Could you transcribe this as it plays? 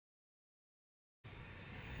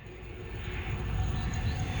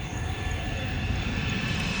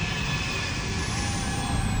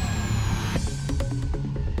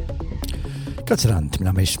Gott sei Dank, mein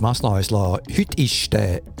Name ist Marcel Häusler. Heute ist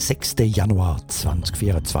der 6. Januar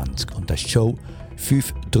 2024 und das ist die Show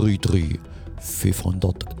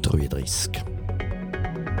 533.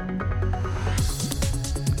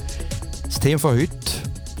 Das Thema von heute,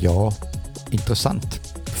 ja, interessant.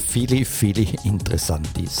 Viele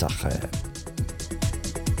interessante Sachen.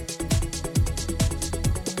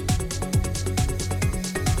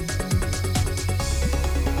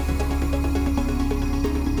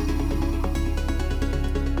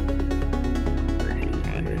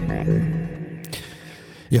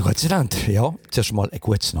 Ja, Gott sei Dank. Ja, zuerst mal ein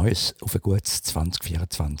gutes Neues auf ein gutes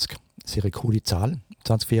 2024. Sehr eine coole Zahl.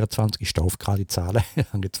 2024 ist auf gerade Zahl. Ich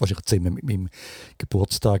habe jetzt wahrscheinlich zusammen mit meinem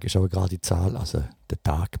Geburtstag ist auch eine gerade Zahl, also der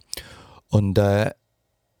Tag. Und ja,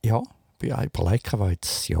 bin auch überlegt, was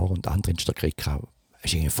jetzt das Jahr und andere Insta gekriegt habe.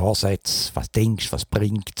 Hast du irgendeinen Vorsatz? Was denkst du? Was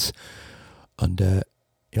bringt es? Und ja,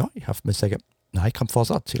 ich habe mir sagen, nein, kein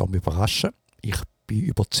Vorsatz. Ich lasse mich überraschen. Ich bin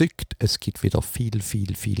überzeugt, es gibt wieder viel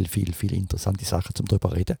interessante Sachen zum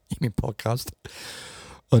darüber reden in meinem Podcast.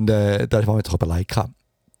 Und da habe ich mir jetzt überlegt, wir hatten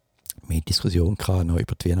Diskussion noch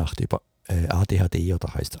über die Weihnachten, über ADHD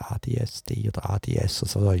oder heisst ADSD oder ADS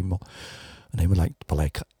oder so immer. Und dann habe ich mir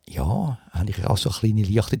überlegt, ja, habe ich auch so eine kleine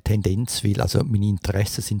leichte Tendenz, weil also meine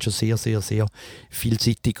Interessen sind schon sehr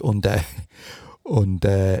vielseitig und ich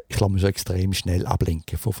lasse mich schon extrem schnell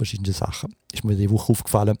ablenken von verschiedenen Sachen. Ist mir diese Woche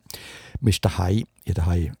aufgefallen, mir ist daheim, ich hatte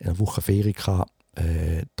eine Woche Ferien gehabt,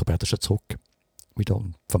 Roberto ist schon zurück. Wieder,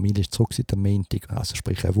 die Familie ist zurück seit dem Montag, also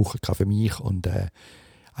sprich eine Woche für mich und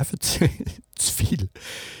einfach zu viel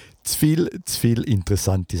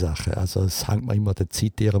interessante Sachen. Also es hängt mir immer der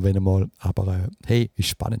Zeit irgendwann einmal, aber hey, ist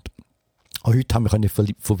spannend. Auch heute haben wir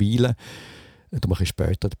verweilen. Da mache ich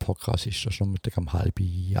später, der Podcast ist ja schon um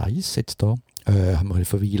 12:30 jetzt da. Haben wir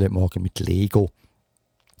verweilen morgen mit Lego.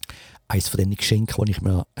 Eines von den Geschenken, die ich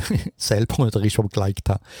mir selber oder ich schon geliked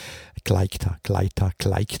habe.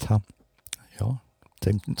 Ja,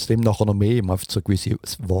 dem nachher noch mehr, einfach so gewisse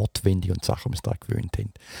Wortwendungen und Sachen, die wir uns daran gewöhnt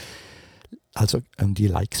haben. Also die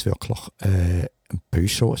Likes wirklich. Ein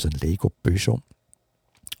Peugeot, also ein Lego Peugeot.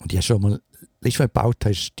 Und die hast schon mal, letztes Mal gebaut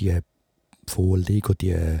hast, die von Lego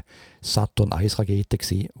die Saturn 1 Rakete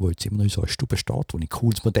gsi, wo jetzt immer noch in so einer Stube steht, wo ich ein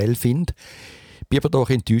cooles Modell finde. Ich bin aber doch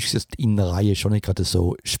enttäuscht, dass die Innereien schon nicht gerade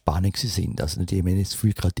so spannend sind. Also ich meine, das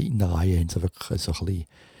Gefühl, gerade die Innereien haben so wirklich so ein bisschen,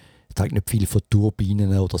 es zeigt nicht viel von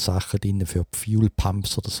Turbinen oder Sachen drin für Fuel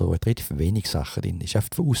Pumps oder so. Es hat relativ wenig Sachen drin. Es ist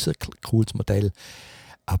einfach von außen ein cooles Modell.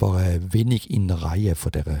 Aber wenig Innereien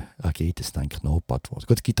von dieser Rakete sind eigentlich nachgebaut worden.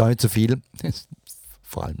 Gut, es gibt auch nicht so viel,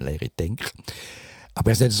 vor allem leere Denker.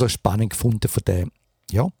 Aber es ist nicht so spannend gefunden von den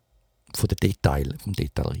Details, vom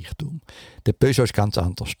Detailreichtum. Der Peugeot ist ganz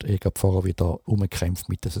anders. Ich habe vorher wieder umgekämpft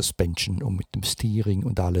mit der Suspension und mit dem Steering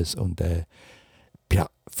und alles. Und ja,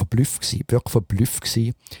 wirklich verblüfft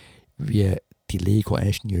gewesen, wie die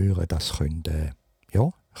Lego-Ingenieure das können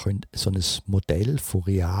so ein Modell von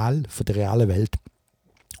der realen Welt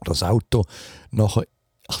oder das Auto nachher ein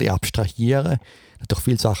bisschen abstrahieren, natürlich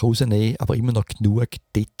viele Sachen rausnehmen, aber immer noch genug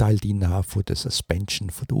Detail drin haben von der Suspension,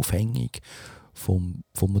 von der Aufhängung, vom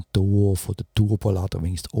Motor, von der Turbolader,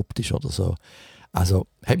 wenigstens optisch oder so. Also,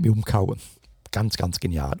 hat mich umgehauen. Ganz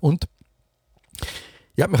genial. Und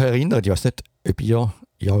ich habe mich erinnert, ich weiß nicht, ob ihr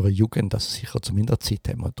in eurer Jugend, das sicher zu meiner Zeit,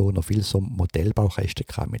 haben wir hier noch viel so Modellbaukästen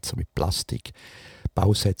gehabt, mit Plastik.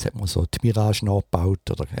 Bausätze hat man so die Mirage nachgebaut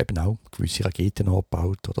oder eben auch gewisse Raketen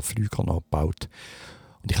nachgebaut oder Flüger nachgebaut.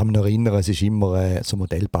 Und ich kann mich noch erinnern, es ist immer, so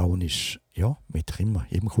Modellbauen ist, ja, immer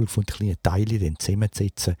cool gefunden, kleine Teile dann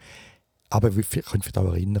zusammenzusetzen. Aber ich kann mich auch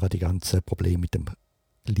erinnern, die ganzen Probleme mit dem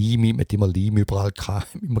Leim, mit dem Leim überall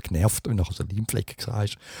hatte, immer genervt und nachher so Leimflecken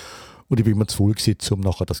hast. Und ich war immer zu faul gewesen, um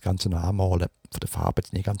nachher das Ganze nachmalen. Von der Farbe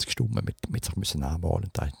jetzt nicht ganz gestimmt, mit sich müssen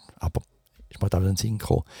nachmalen. Aber ich habe da den Sinn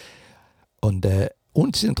gekommen. Und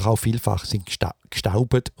sie sind auch vielfach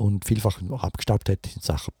gestaubt und vielfach, wenn man abgestaubt hat, sind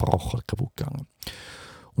Sachen gebrochen, kaputt gegangen.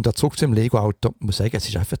 Und da zurück zum Lego-Auto, muss ich sagen, es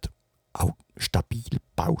ist einfach auch stabil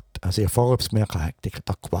gebaut. Also ich habe vorher gemerkt,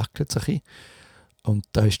 da gewackelt es ein bisschen. Und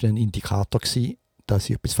da war ein Indikator gewesen, dass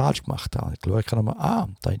ich etwas falsch gemacht habe. Ich schaue nochmal,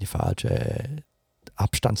 da sind die falschen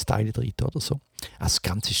Abstandsteile drin oder so. Also das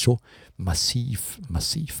Ganze ist schon massiv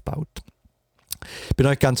gebaut. Ich bin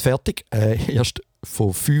noch nicht ganz fertig. Erst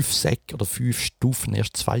von 5 Säcken oder 5 Stufen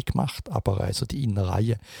erst 2 gemacht, aber also die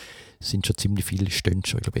Innereien sind schon ziemlich viele, stehen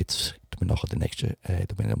schon. Ich glaube, jetzt tun wir nachher den nächsten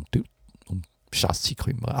um Chassis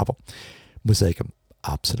kümmern. Aber ich muss sagen,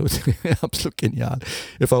 absolut genial.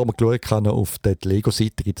 Ich habe vorher mal geschaut, auf der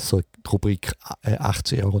Lego-Seite gibt es so die Rubrik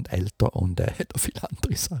 18 Jahre und älter und hat auch viele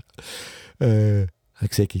andere Sachen. Ich habe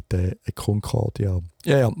gesehen, es gibt eine Concorde, ja.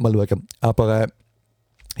 Ja, mal schauen. Aber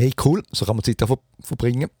Hey, cool, so kann man Zeit auch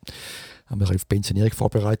verbringen. Haben wir auf Pensionierung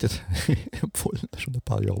vorbereitet, obwohl wir schon ein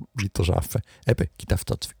paar Jahre weiterarbeiten. Eben, gibt auch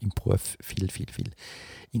dort im Beruf viel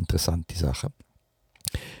interessante Sachen.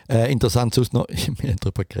 Interessant sonst noch, wir haben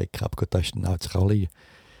darüber geredet, aber gut, da ist dann auch alle,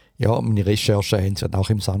 ja, meine Recherchen haben sich auch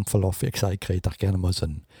im Sand verlaufen. Ich habe gesagt, ich hätte gerne mal so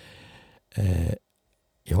ein,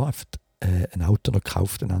 ja, einfach, ein Auto noch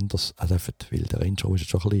gekauft, ein anderes, also einfach, weil der Range Rover ist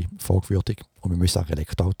schon ein bisschen fragwürdig und wir müssen auch ein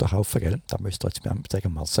Elektroauto kaufen, gell? Da müsst ihr jetzt mir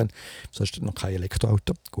sagen, Marcel, sonst noch kein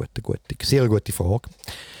Elektroauto. Sehr gute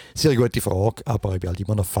Frage, aber ich bin halt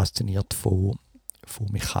immer noch fasziniert von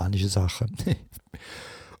mechanischen Sachen.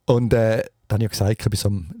 Und dann habe ich gesagt, bei so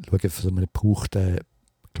einem, schauen, für so einen gebrauchten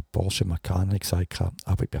Porsche Macan, habe ich gesagt,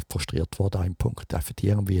 aber ich bin frustriert worden an einem Punkt. Einfach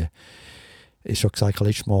irgendwie, ich schon gesagt,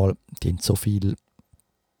 letztes Mal, die haben so viel,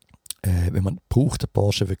 wenn man braucht, einen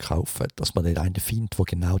Porsche will kaufen, dass man nicht einen findet, der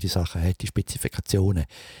genau die Sachen hat, die Spezifikationen,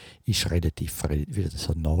 ist relativ wie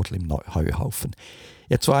so ein Nadel im Heuhaufen.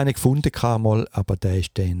 Ich habe zwar einen gefunden, mal, aber der war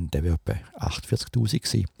etwa 48'000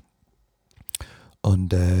 gewesen.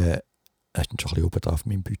 Und er war dann schon ein bisschen oben drauf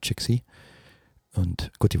mit meinem Budget gewesen.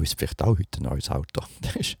 Und gut, ich wüsste vielleicht auch heute ein neues Auto.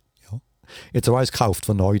 Das ist, ja. Jetzt habe ich eins gekauft,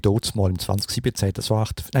 von neu dort mal im 2017. Das war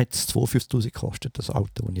 52'000 gekostet, das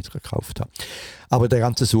Auto, das ich jetzt gekauft habe. Aber der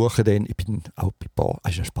ganze Suche, ich bin auch bei Porsche,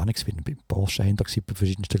 es war spannend, ich bin bei Porsche-Händler bei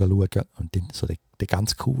verschiedensten schauen und dann so der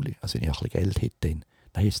ganz coole, also wenn ich auch ein bisschen Geld hätte, dann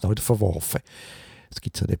habe ich es noch nicht verworfen. Es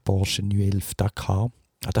gibt so den Porsche 911 Dakar.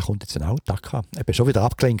 Da kommt jetzt auch Dakar. Ich bin schon wieder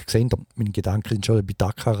abgelenkt gesehen, meine Gedanken sind schon bei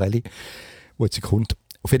Dakar Rallye, wo jetzt kommt.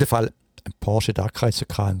 Auf jeden Fall ein Porsche Dakar ist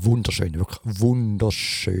ein wirklich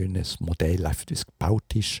wunderschönes Modell, einfach wie es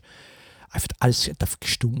gebaut ist. Einfach alles hat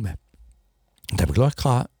gestummen. Und da habe ich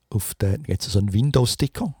gleich auf den, jetzt so einen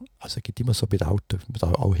Windows-Sticker, also es gibt immer so bei den Autos,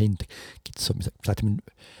 auch hin, gibt es so, wie sagt man,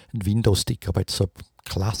 einen Windows-Sticker, aber jetzt so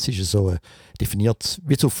klassisch, so definiert,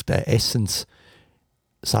 wie es auf der Essence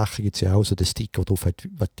Sachen gibt es ja auch, so den Sticker, drauf hat,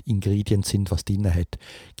 was die Ingredients sind, was drin hat.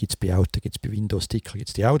 Gibt es bei Autos, gibt es bei Windows-Sticker, gibt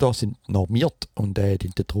es die auch da, sind normiert und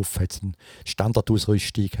drauf hat es eine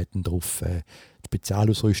Standardausrüstung, hat drauf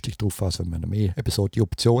Spezialausrüstung drauf, also wenn man mehr eben so die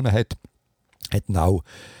Optionen hat auch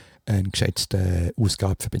eine geschätzte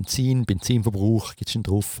Ausgabe für Benzinverbrauch gibt es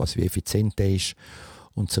drauf, also wie effizient der ist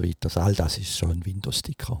und so weiter. Also all das ist schon ein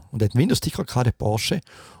Windows-Sticker. Und er hat einen Windows-Sticker gehabt, der Porsche,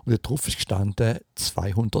 und drauf ist gestanden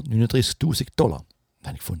 $239.000. Dann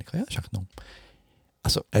habe ich gefunden, ja, ist eigentlich noch,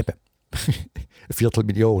 also eben,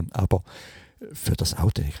 250.000, aber für das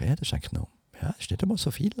Auto, ja, das ist eigentlich noch, ja, ist nicht einmal so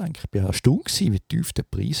viel eigentlich. Ich war erstaunt gewesen, wie tief der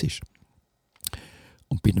Preis ist.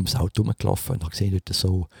 Und bin ums Auto rumgelaufen und habe gesehen, dort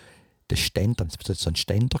so den Ständer, es hat so einen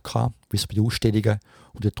Ständer gehabt, wie so bei den Ausstellungen,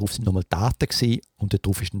 und dort drauf sind nochmal Daten gewesen, und dort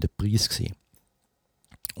drauf ist dann der Preis gewesen.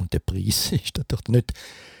 Und der Preis ist natürlich nicht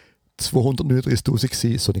 239'000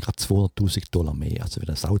 gewesen, sondern gerade $200.000 mehr. Also wenn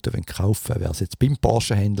ihr das Auto kaufen wollt, wäre es jetzt beim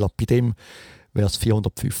Porsche-Händler, bei dem wäre es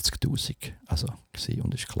 450'000. Also,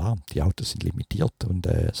 und ist klar, die Autos sind limitiert und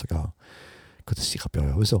sogar, gut, das ist sicher bei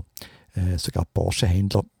euch auch so, sogar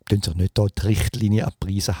Porsche-Händler tun sich nicht da die Richtlinie an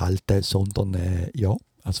Preise halten, sondern ja,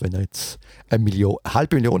 also wenn ihr jetzt eine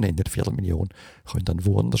halbe Million habt, nicht 250'000, könnt ihr einen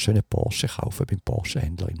wunderschönen Porsche kaufen beim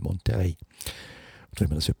Porsche-Händler in Monterey. Und wenn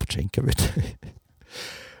man das jemand schenken will.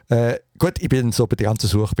 Gut, ich bin so bei der ganzen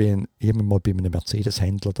Suche, bin immer mal bei einem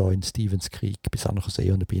Mercedes-Händler da in Stevens Creek bis an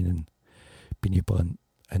See und bin über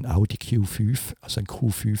einen Audi Q5, also ein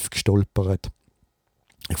Q5 gestolpert.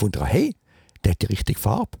 Ich fand, hey, der hat die richtige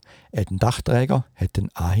Farbe. Er hat einen Dachträger, hat einen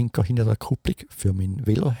Anhänger hinter der Kupplung für meinen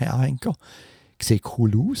Velo-Anhänger. Sieht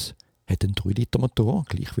cool aus, hat einen 3-Liter-Motor,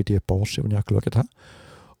 gleich wie die Porsche, die ich angeschaut habe.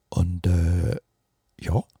 Und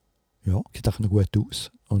ja, sieht auch noch gut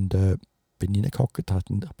aus. Und bin reingehockt,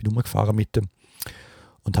 bin umgefahren mit dem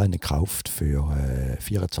und habe ihn gekauft für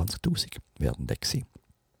 24'000 werden der gewesen.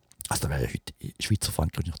 Also da wäre heute Schweizer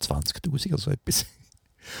Franken noch 20'000 oder so etwas.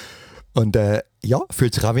 Und ja,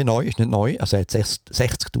 fühlt sich auch wie neu, ist nicht neu. Also er hat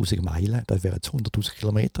 60'000 Meilen, das wären jetzt 100'000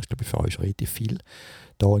 Kilometer, ich glaube für euch relativ viel.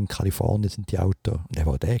 Da in Kalifornien sind die Autos, und der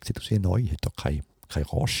war sieht aus wie neu, hat da kein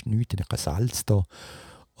Rost, nichts, kein Salz da.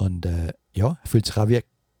 Und ja, fühlt sich auch wie ein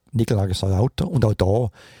niegelnagelneues Auto. Und auch da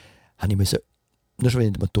habe ich müssen, nur schon wenn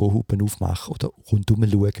ich den Motorhupen aufmache oder rundherum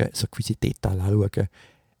schauen, so gewisse Details anschauen,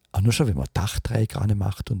 auch nur schon wenn man Dachträger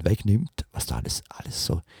anmacht und wegnimmt, was da alles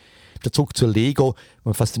so. Wieder zurück zu Lego, wo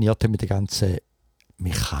man fasziniert hat mit der ganzen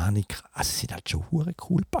Mechanik. Also sie sind halt schon hure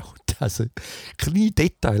cool gebaut. Also kleine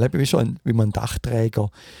Details, wie man einen Dachträger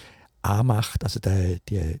anmacht, also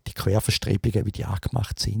die Querverstrebungen, wie die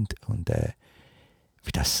angemacht sind und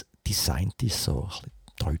wie das designt ist, so ein bisschen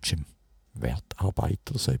deutschem Wertarbeit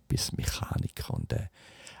oder so etwas, Mechaniker und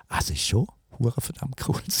also ist schon verdammt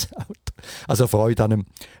cooles Auto. Also Freude an dem.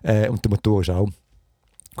 Und der Motor ist auch,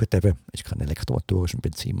 gut eben, ist kein Elektromotor, ist ein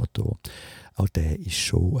Benzinmotor. Auch der ist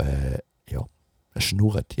schon, er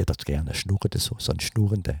schnurrt, ich hätte gerne so einen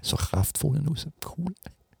schnurrenden, so kraftvollen raus. Cool.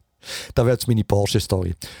 Das wäre jetzt meine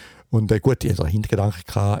Porsche-Story. Und gut, ich hatte einen Hintergedanken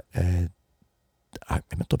gehabt, wenn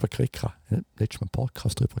wir darüber geredet haben, letztes Mal einen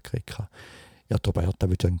Podcast darüber geredet haben. Ja, der Roberta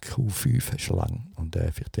will einen Q5 schon lange und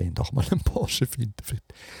vielleicht will ich doch mal einen Porsche finden.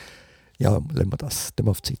 Ja, lassen wir das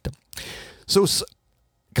auf die Seite. Sonst,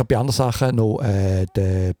 gerade bei anderen Sachen noch,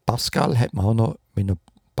 der Pascal hat mir auch noch ein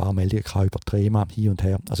paar Meldungen über Trema hin und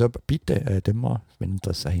her. Also bitte, wenn ihr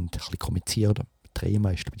das ein bisschen kommuniziert,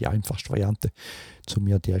 Trema ist die einfachste Variante, zu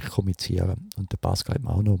mir direkt kommunizieren. Und der Pascal hat mir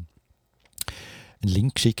auch noch einen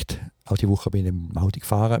Link geschickt. Auch die Woche bin ich im Audi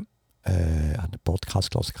gefahren. Habe einen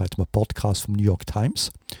Podcast gelesen, einen Podcast vom New York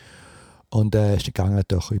Times. Und es ist gegangen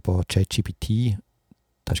über ChatGPT.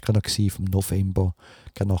 Das war gerade noch vom November,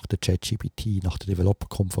 nach der ChatGPT, nach der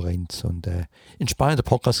Developer-Konferenz. Und ein spannender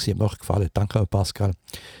Podcast, hat mir auch gefallen. Danke, Pascal.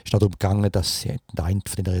 Es ist darum gegangen, dass einer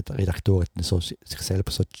von den Redaktoren sich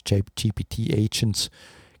selber so GPT-Agents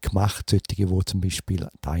gemacht, solche, die zum Beispiel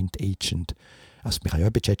ein Agent, also man kann ja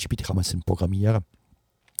bei ChatGPT kann man es programmieren.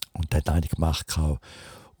 Und der hat einen gemacht,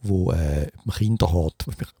 wo Kinder hat.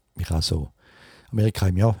 Also Amerika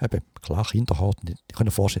im Jahr, eben, klar, Kinder hat. Ich kann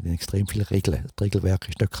mir vorstellen, die haben extrem viele Regeln. Das Regelwerk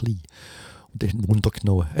ist nicht klein. Und er hat ein Wunder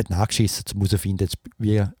genommen, hat nachgeschissen, um herauszufinden,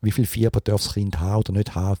 wie viel Fieber darf das Kind haben oder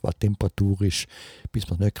nicht haben, was die Temperatur ist, bis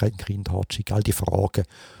man nicht ein Kind hat, schickt all die Fragen.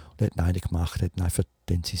 Und er hat einen gemacht, hat einfach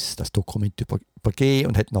das Dokument übergeben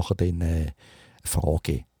und hat nachher dann eine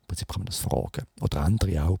Frage. Im Prinzip kann man das fragen. Oder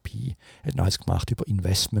andere auch. Hat noch eins gemacht über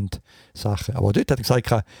Investment-Sachen. Aber dort hat er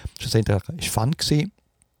gesagt, schlussendlich war es fun gewesen,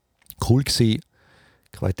 cool gewesen.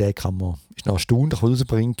 Qualität ist noch erstaunlich, was er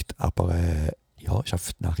rausbringt, aber ist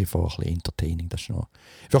einfach nach wie vor ein bisschen entertaining. Das war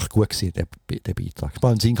wirklich gut gewesen, der Beitrag. Ich habe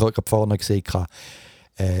einen Sinn gerade vorne gesehen, ob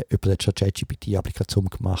er jetzt schon ChatGPT-Applikation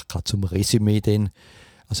gemacht hat, zum Resümee dann,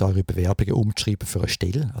 also eure Bewerbungen umzuschreiben für eine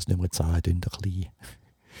Stelle. Also nicht mehr sagen,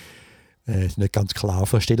 nicht ganz klar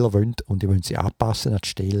für eine Stelle wollt und ihr wollt sie anpassen an die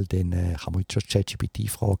Stelle, dann kann man jetzt schon ChatGPT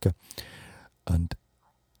fragen. Und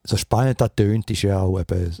so spannend das tönt, ist ja auch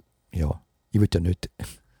eben, ja, ich will ja nicht.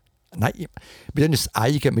 Nein, wir müssen es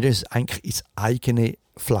eigentlich ins eigene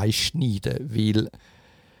Fleisch schneiden, weil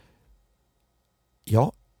ja,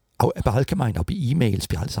 auch allgemein, auch bei E-Mails,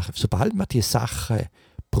 bei allen Sachen, sobald man diese Sachen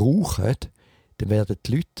braucht, dann werden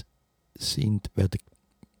die Leute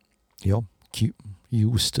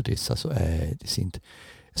used to this, also es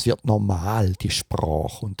wird normal, die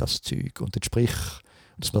Sprache und das Zeug und das Sprich,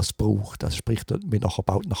 dass man das braucht. Das spricht, man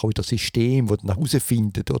baut nachher wieder ein System, das dann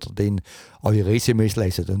herausfindet oder dann eure Resümees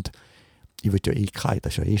lesen. Und ich würde ja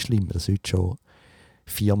das ist ja schlimm, dass heute schon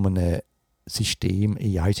Firmen ein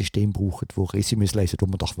AI-System brauchen, wo Resümees lesen, wo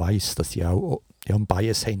man doch weiss, dass sie auch einen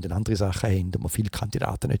Bias haben und andere Sachen haben und man viele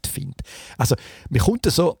Kandidaten nicht findet. Also, man kommt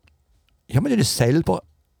so, man muss selber,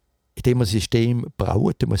 indem man ein System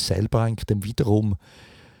baut, man selber eigentlich dann wiederum,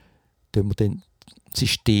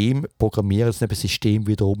 System programmieren, dass ein System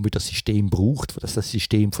wiederum wieder das System braucht, dass das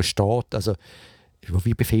System versteht. Also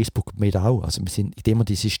wie bei Facebook mit auch. Also indem wir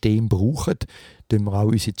das System brauchen, können wir auch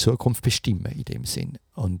unsere Zukunft bestimmen in dem Sinn.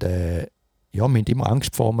 Und wir haben immer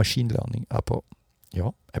Angst vor Machine Learning, aber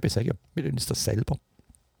ja, eben sagen, wir tun uns das selber.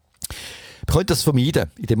 Wir können das vermeiden,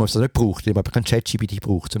 indem man es nicht braucht, indem man kein ChatGPT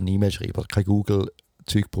braucht, um eine E-Mail zu schreiben, oder kein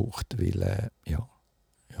Google-Zeug braucht, weil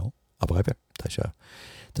aber eben, das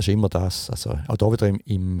ist immer das. Also auch da wieder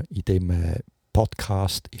in dem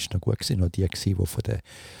Podcast ist noch gut gewesen, noch die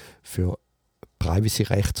für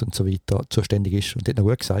Privacy-Rechts und so weiter zuständig ist. Und die hat noch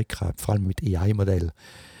gut gesagt, vor allem mit AI-Modell,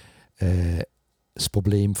 das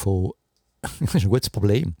Problem das ist ein gutes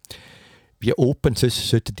Problem. Wie open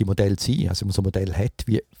sollten die Modelle sein? Also wenn man so ein Modell hat,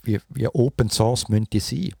 wie Open Source müssen die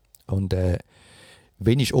sein? Und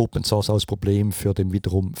wenn ist Open Source auch das Problem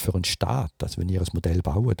wiederum für einen Staat? Also wenn ihr ein Modell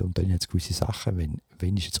baut und dann jetzt gewisse Sachen,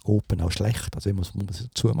 wenn ist jetzt Open auch schlecht? Also wenn muss man das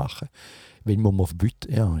dazu machen? Wenn muss man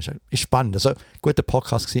verbieten? Ja, ist spannend. Also guter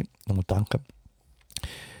Podcast gewesen. Nochmal danke.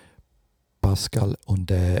 Pascal.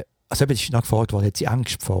 Und also ich bin nachgefragt worden, hat sie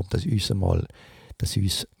Angst vor, dass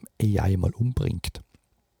uns AI mal umbringt?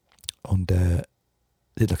 Und ich habe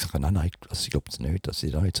gesagt, nein, also ich glaube es nicht, dass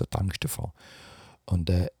ich da nicht so Angst davor. Und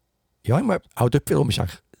auch dort wiederum ist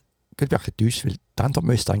eigentlich enttäuscht, weil die Antwort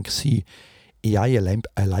müsste eigentlich sein, AI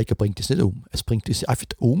alleine bringt es nicht um. Es bringt uns einfach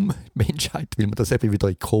um, die Menschheit, weil man das eben wieder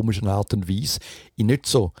in komischen Art und Weise, in nicht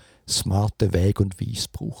so smarten Weg und Weise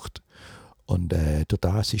braucht. Und durch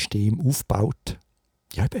das System aufbaut,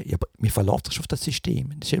 ja, aber wir verlassen sich auf das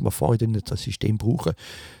System. Stell dir mal vor, ich würde das System brauchen,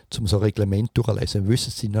 um so ein Reglement durchzulesen.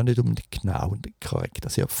 Wissen Sie noch nicht unbedingt genau und korrekt.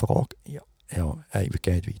 Das ist ja eine Frage. Ja, ich will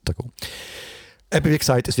gerne weitergehen. Eben wie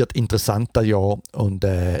gesagt, es wird interessanter Jahr und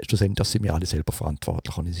schlussendlich sind wir alle selber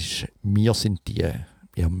verantwortlich. Und wir haben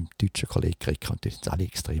einen deutschen Kollegen gekriegt und die sind alle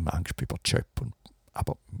extrem Angst über den Job.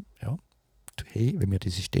 Aber ja, hey, wenn wir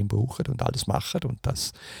das System brauchen und alles machen und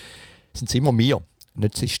das sind es immer wir.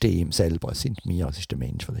 Nicht das System selber, es sind wir, es ist der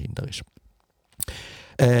Mensch, der dahinter ist.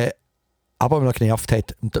 Aber wenn man genervt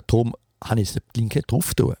hat, und darum habe ich den Link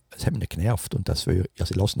drauf tun. Es hat mich nicht genervt und das will,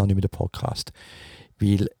 also ich lasse noch nicht mit dem Podcast,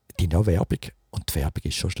 weil die haben auch Werbung und die Werbung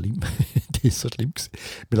ist schon schlimm. Die ist so schlimm gewesen.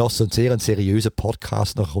 Wir lassen einen seriösen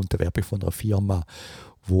Podcast, nachher kommt eine Werbung von einer Firma,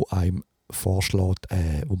 wo einem vorschlägt,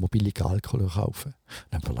 wo man billig Alkohol kaufen kann.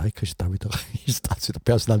 Dann vielleicht ist das wieder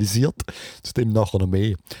personalisiert, zu dem nachher noch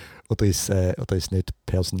mehr. Oder ist nicht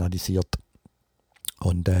personalisiert.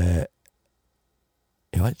 Und ja,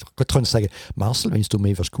 ich kann sagen, Marcel, wenn du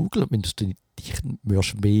mehr googeln wenn du dich mehr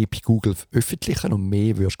bei Google veröffentlichen und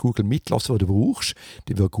mehr Google mitlassen, was du brauchst,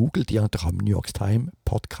 dann wird Google dir am New York Times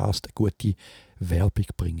Podcast eine gute Werbung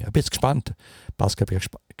bringen. Ich bin jetzt gespannt. Pascal, ich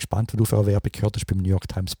bin gespannt, was du für eine Werbung gehört hast beim New York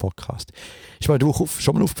Times Podcast. Ist mir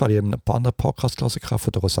schon mal aufgefallen, ich habe ein paar andere Podcasts gelesen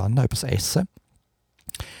von der Rosanna über das Essen.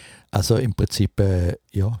 Also im Prinzip,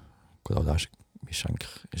 ja, gut, das ist ein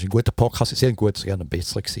guter Podcast, sehr gut, sehr ein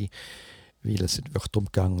besserer gewesen, weil es wirklich darum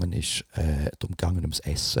gegangen ums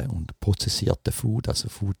Essen und prozessierte Food, also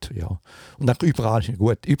Food, ja. Und dann überall ist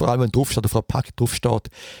gut. Überall, wenn draufsteht, auf der Packung draufsteht,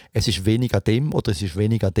 es ist weniger dem oder es ist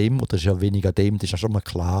weniger dem oder es ist ja weniger dem, das ist ja schon mal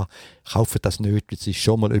klar, kaufen das nicht, es ist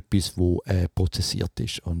schon mal etwas, wo prozessiert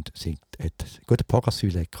ist. Und sie hat einen guten Podcast,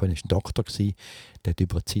 weil er war ein Doktor, der hat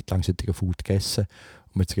über eine Zeit lang solche Food gegessen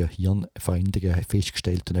und mit sogar Hirnveränderungen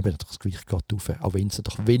festgestellt und eben das Gewicht geht rauf, auch wenn es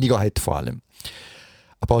doch weniger hat vor allem.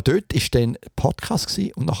 Aber auch dort war dann ein Podcast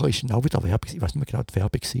gewesen, und nachher ist dann auch wieder Werbung. Ich weiß nicht mehr genau, die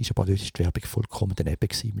Werbung war, aber dort war die Werbung vollkommen daneben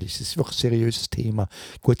gewesen. Es ist wirklich ein seriöses Thema,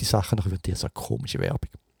 gute Sachen, nachher wird diese komische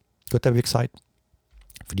Werbung. Gut, wie gesagt,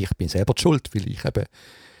 vielleicht bin ich selber die schuld, weil ich eben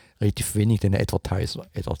relativ wenig den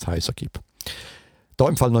Advertiser gebe. Da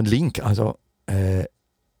im Fall noch ein Link, also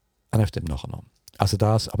auf dem nachher noch. Also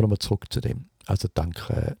das, aber nochmal zurück zu dem. Also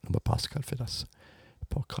danke nochmal Pascal für das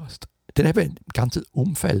Podcast. Dann eben im ganzen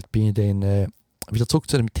Umfeld bin ich dann wieder zurück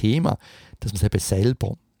zu dem Thema, dass man es eben selber,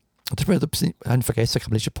 und das habe ich vergessen, ich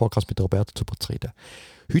habe im letzten Podcast mit Roberto darüber zu reden.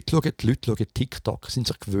 Heute schauen die Leute TikTok, sind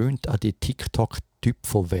sich gewöhnt an die TikTok-Typ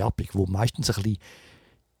von Werbung, wo meistens ein bisschen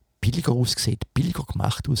billiger aussieht, billiger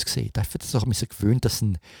gemacht aussieht. Einfach das auch ein bisschen gewöhnt, dass es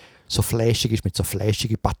so flashig ist, mit so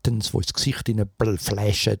flashigen Buttons, wo ins Gesicht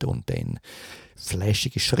flashen und dann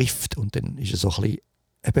flashige Schrift und dann ist es so ein bisschen,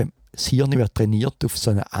 eben, das Hirn wird trainiert auf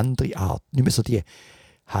so eine andere Art. Nicht mehr so die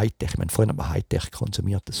Hightech, ich meine, vorhin hat man Hightech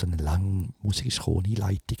konsumiert, so eine lange Musik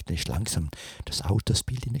Einleitung, dann ist langsam das Auto das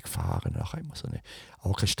Bild hineingefahren, dann haben wir so eine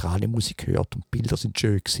orchestrale Musik gehört und die Bilder sind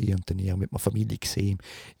schön gewesen und dann mit einer Familie gesehen,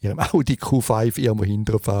 in ihrem Audi Q5 irgendwo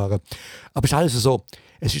hinterfahren. Aber es ist alles so,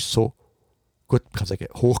 es ist so, gut, man kann sagen,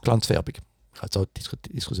 Hochglanzwerbung. Also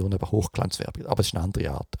Diskussion über Hochglanzwerbung, aber es ist eine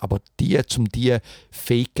andere Art. Aber die faken ist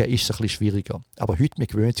es ein bisschen schwieriger. Aber heute, man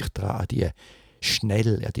gewöhnt sich daran, die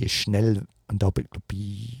schnell, und auch ich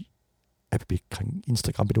bin kein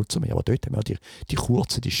Instagram-Benutzer mehr, aber dort haben wir die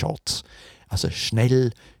kurzen, die Shorts. Also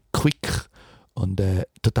schnell, quick. Und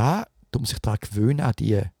da muss sich daran gewöhnen, an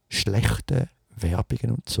die schlechten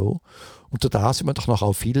Werbungen und so. Und da sind wir doch noch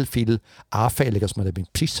auch viel, viel anfälliger, dass man dann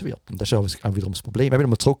beschissen wird. Und das ist auch wiederum das Problem. Wenn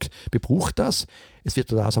man zurück bebraucht das, es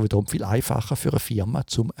wird das auch wiederum viel einfacher für eine Firma,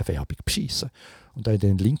 zum eine Werbung zu beschissen. Und da habe ich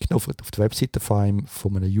den Link noch auf der Webseite von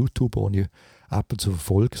einem YouTuber, den ich ab und zu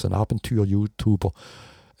verfolge, so ein Abenteuer-YouTuber,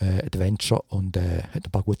 Adventure, und hat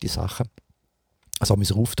ein paar gute Sachen. Also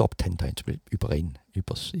wir rauftoppt haben über ihn,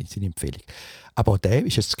 über seine Empfehlung. Aber der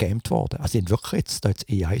ist jetzt gescammt worden. Also die haben wirklich jetzt das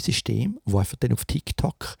AI-System, wo einfach dann auf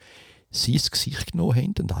TikTok sein Gesicht genommen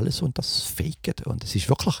haben und alles und das faken. Und es ist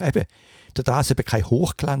wirklich eben, da es eben keine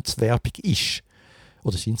Hochglanzwerbung ist,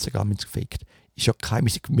 oder das Instagram gefaked, ist ja kein,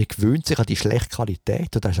 man gewöhnt sich an die schlechte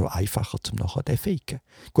Qualität und das ist auch einfacher zum nachher den faken.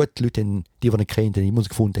 Gut, die Leute, die nicht kennen, die immer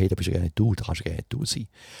gefunden haben, da bist du ja nicht du, da kannst du ja nicht du sein.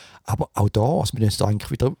 Aber auch da, also wir müssen da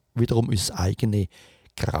eigentlich wiederum unser eigenes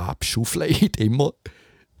Grab schaufeln, immer,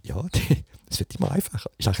 ja, es wird immer einfacher.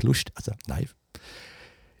 Ist eigentlich lustig, also nein.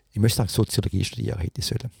 Ich möchte sagen, Soziologie studieren hätte ich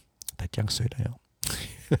sollen. Das hätte ich eigentlich sollen, ja.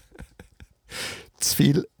 zu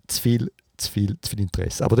viel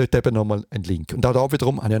Interesse. Aber dort eben nochmal ein Link. Und auch da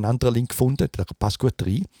wiederum habe ich einen anderen Link gefunden, der passt gut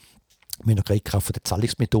rein. Wir haben noch geredet von den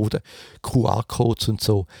Zahlungsmethoden, QR-Codes und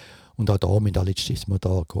so. Und auch da, wir sind da letztes Mal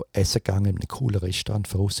da essen gegangen in einem coolen Restaurant,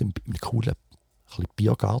 für uns in einem coolen bisschen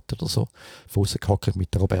Biergarten oder so, von außen gehockt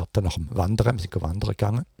mit der Roberta nach dem Wandern. Wir sind wandern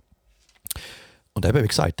gegangen. Und eben, wie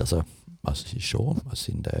gesagt, es ist schon, es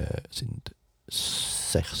sind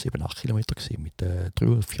 6, 7, 8 Kilometer gewesen, mit 300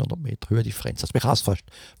 oder 400 Meter Höhendifferenz. Also man kann es fast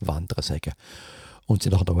Wandern sagen. Und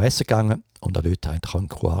sind nachher noch essen gegangen und auch dort eigentlich einen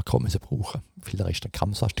QR-Code brauchen. Viele Restaurants kann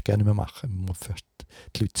man es fast gerne mehr machen. Man muss fast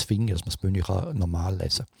die Leute zwingen, dass man das Menü normal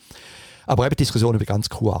lesen kann. Aber eben Diskussionen über ganz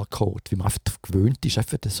QR-Code, wie man einfach gewöhnt ist,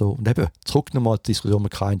 einfach so. Und eben zurück nochmal die Diskussion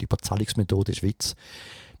über die Zahlungsmethode in der Schweiz,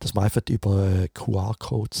 dass man einfach über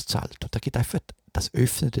QR-Codes zahlt. Und da geht einfach das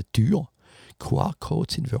Öffnen der Tür.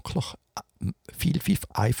 QR-Codes sind wirklich viel, viel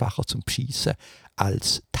einfacher zum Beschissen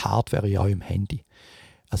als die Hardware ja im Handy.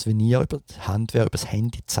 Also wenn ihr über die Hardware, über das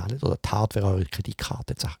Handy zahlt oder die Hardware eure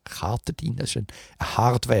Kreditkarte, jetzt eine Karte drin, das ist eine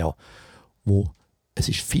Hardware, wo es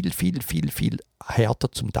ist viel, viel, viel, viel härter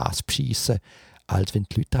zum das zu beschissen, als wenn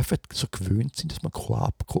die Leute einfach so gewöhnt sind, dass man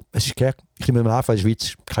QR-Code. Ich nehme mal an, in der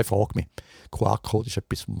Schweiz keine Frage mehr. QR-Code ist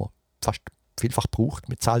etwas, was man fast vielfach braucht.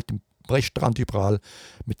 Man zahlt im Restaurant überall,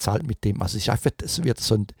 man zahlt mit dem. Also es wird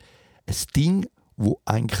so ein Ding, das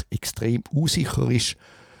eigentlich extrem unsicher ist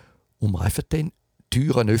und man einfach dann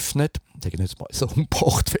Türen öffnet, ich sage nicht mal so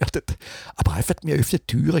umgebracht werden, aber einfach, wir öffnen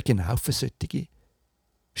Türen genau für solche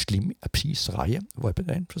schlimme Bescheissereien, die eben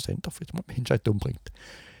dann schlussendlich die Menschheit umbringt.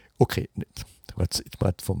 Okay, jetzt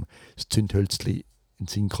mal vom Zündhölzli in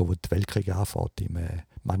Synchro, wo der Weltkrieg anfängt, im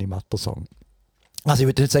Manimatter-Song. Also ich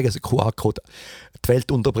würde nicht sagen, dass ein QR-Code die Welt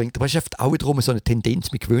unterbringt, aber es ist auch wiederum so eine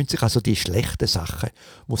Tendenz, man gewöhnt sich an so die schlechten Sachen,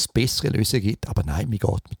 wo es bessere Lösungen gibt, aber nein, man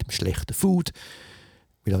geht mit dem schlechten Food,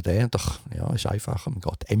 weil auch der doch, ja, ist einfacher, man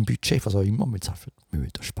geht im Budget, was auch immer, man will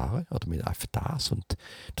das sparen oder man will einfach das und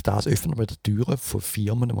das öffnen wir die Türen von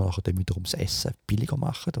Firmen, die nachher dann wiederum das Essen billiger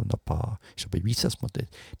machen und ein paar ist ja bewiesen, dass man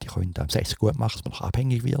die können das Essen gut machen, dass man noch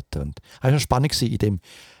abhängig wird und es war spannend gewesen,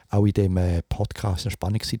 auch in dem Podcast, es war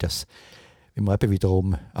spannend gewesen, dass wenn man eben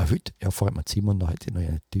wiederum, heute, ja vorher hat Simon noch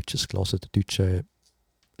ein deutsches gelesen, der deutsche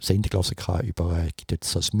Sender gelesen über, gibt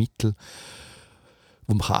jetzt so ein Mittel,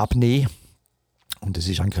 das man abnehmen kann. Und es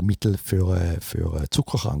ist eigentlich ein Mittel für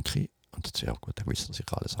Zuckerkranke. Und das, ja gut, da wissen das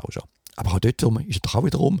sicher alles auch schon. Aber auch dort ist es doch auch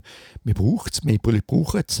wiederum, wir brauchen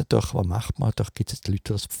es natürlich, was macht man? Da gibt es jetzt Leute,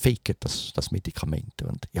 die das faken, das Medikament.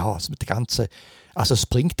 Und ja, also mit der ganzen, also es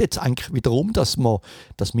bringt jetzt eigentlich wiederum, dass man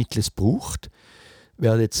das Mittel braucht,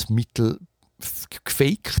 werden jetzt Mittel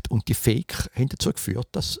gefaked und die Fake haben dazu geführt,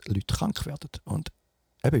 dass Leute krank werden. Und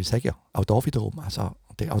eben, ich sage ja, auch da wiederum, also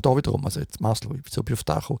jetzt Marcel, so bin ich auf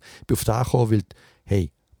da gekommen, weil,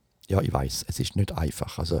 hey, ja, ich weiss, es ist nicht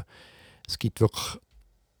einfach. Also es gibt wirklich,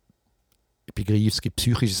 ich begreife, es gibt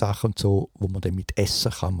psychische Sachen und so, wo man dann mit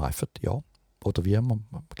Essen kann, man einfach, ja, oder wie man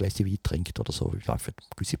ein Gläschen Wein trinkt oder so, weil man einfach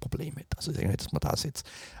gewisse Probleme hat. Also ich sage nicht, dass man das jetzt,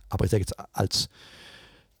 aber ich sage jetzt, als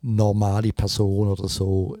normale Person oder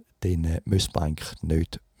so, dann müssen wir eigentlich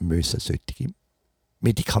nicht solche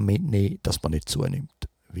Medikamente nehmen, dass man nicht zunimmt.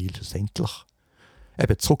 Weil schlussendlich,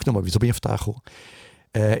 eben zurück nochmal, wieso bin ich auf das gekommen?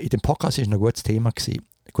 In dem Podcast war noch ein gutes Thema. Ein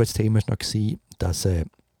gutes Thema war noch, dass,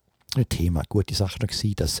 gute Sache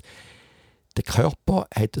war, dass der Körper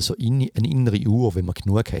hat so eine innere Uhr, wenn man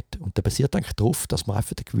genug hat. Und das basiert eigentlich darauf, dass man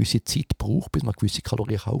einfach eine gewisse Zeit braucht, bis man gewisse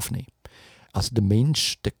Kalorien aufnehmen kann. Also der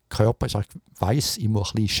Mensch, der Körper weiss, ich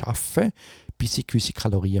muss ein bisschen arbeiten, bis ich gewisse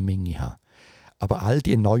Kalorienmenge habe. Aber all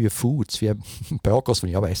die neuen Foods, wie Burgers, die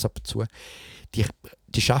ich auch esse ab und zu,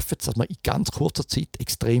 die schaffen es, dass man in ganz kurzer Zeit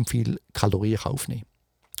extrem viel Kalorien aufnehmen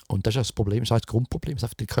kann. Und das ist das Problem, das ist das Grundproblem.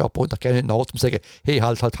 Das ist der Körper und gerne nicht nach, um zu sagen, hey,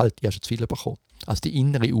 halt, ich habe schon zu viel bekommen. Also die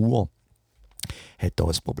innere Uhr hat da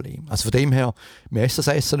ein Problem. Also von dem her, wir essen das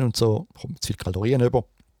Essen und so, kommt zu viel Kalorien über.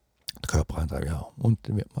 Der Körper sagt, ja, und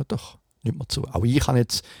dann wird man doch nicht mehr zu. Auch ich habe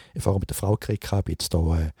jetzt, ich vorher mit der Frau geredet, ich bin jetzt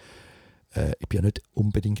da, ich bin ja nicht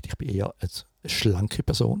unbedingt, ich bin eher eine schlanke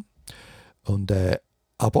Person. Und,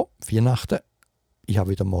 aber Weihnachten, ich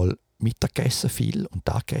habe wieder mal Mittag gegessen, viel und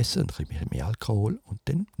Tag gegessen, und ein bisschen mehr Alkohol und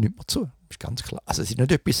dann nicht mehr zu. Das ist ganz klar. Also es ist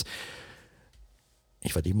nicht etwas,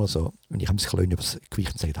 ich werde immer so, wenn ich ein bisschen über das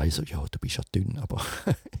Gewicht sage, also, ja, du bist ja dünn, aber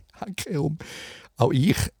hanke um. Auch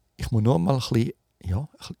ich muss nur mal ein bisschen, ja,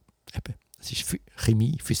 eben, es ist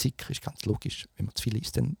Chemie, Physik, ist ganz logisch. Wenn man zu viel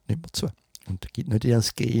isst, dann nicht mehr zu. Und es gibt nicht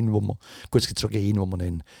das Gen, wo man, gut, es gibt schon Gen, wo man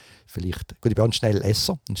dann vielleicht, gut, ich bin auch ein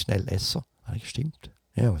Schnellesser. Eigentlich stimmt.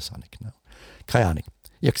 Ja, weiß auch nicht genau. Keine Ahnung.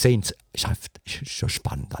 Ihr seht, es ist schon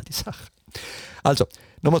spannend, all die Sachen. Also,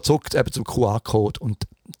 nochmal zurück zum QR-Code. Und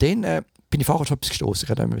dann bin ich vorher schon etwas gestoßen.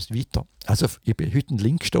 Ich gehe weiter. Also, ich bin heute einen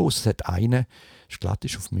Link gestoßen. Es hat einen,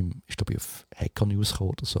 ist auf meinem, ich glaube, auf Hacker News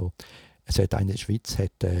oder so. Es hat eine in der Schweiz,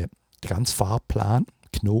 hat den ganzen Fahrplan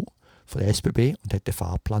genommen von der SBB und hat den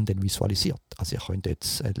Fahrplan dann visualisiert. Also ihr könnt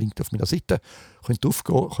jetzt, Link auf meiner Seite, könnt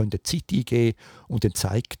aufgehen, könnt eine Zeit eingeben und dann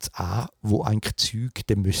zeigt es an, wo eigentlich Züge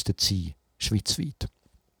dann müssten sein, schweizweit.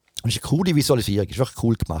 Und das ist eine coole Visualisierung, ist wirklich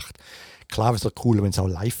cool gemacht. Klar wäre es cooler, wenn es auch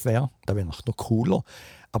live wäre, da wäre es noch cooler.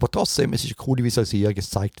 Aber trotzdem, es ist eine coole Visualisierung, es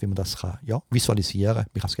zeigt, wie man das kann, visualisieren kann.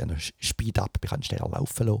 Man kann es gerne Speed up, man kann schneller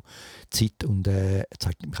laufen lassen, Zeit und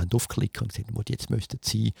zeigt, man kann aufklicken und sehen, wo die jetzt müssten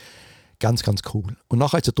sein. Ganz, ganz cool. Und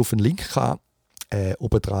nachher hat es auf einen Link gehabt,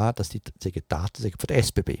 oben dran, dass die Daten von der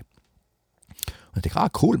SBB. Und ich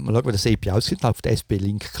dachte, cool, mal schauen, wie das API aussieht. Auf den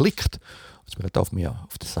SBB-Link geklickt. Also wir gehen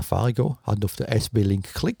auf den Safari gehen, haben auf den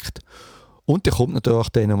SBB-Link geklickt. Und dann kommt natürlich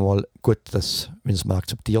dann einmal, gut, dass, wenn Sie es mal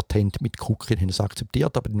akzeptiert haben, mit Cookie haben Sie es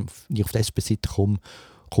akzeptiert, aber wenn ich auf die SB-Seite komme,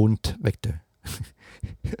 kommt wegen der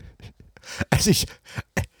es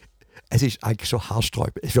ist eigentlich schon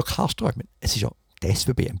haarsträubend. Es ist wirklich haarsträubend. Es ist ja der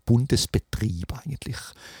SBB, ein Bundesbetrieb eigentlich,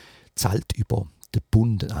 zahlt über den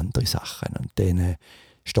Bund und andere Sachen. Und dann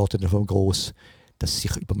steht dann davon groß, dass sie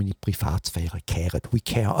sich über meine Privatsphäre kehren. We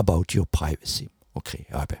care about your privacy. Okay,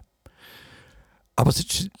 ja eben. Aber es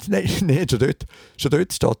ist, nein, schon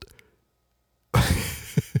dort steht,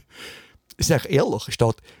 es ist eigentlich ehrlich, es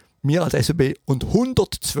steht, wir als SBB und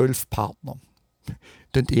 112 Partner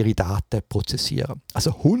ihre Daten prozessieren.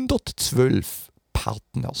 Also 112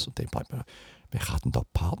 Partners. Und dann bleibt man, wer kann denn da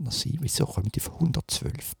Partner sein? Wieso kommen die von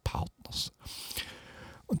 112 Partners?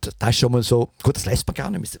 Und das ist schon mal so, gut, das lässt man gar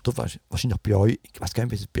nicht. Wahrscheinlich bei euch, ich weiß gar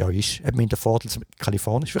nicht, wie es bei euch ist. Eben in der Vorteil,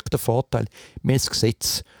 Kalifornien ist wirklich der Vorteil, mehr das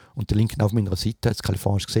Gesetz und der Link auf meiner Seite, das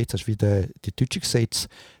kalifornische Gesetz, das ist wie die deutsche Gesetz.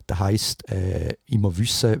 Das heisst, immer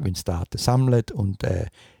wissen, wenn es Daten sammelt. Und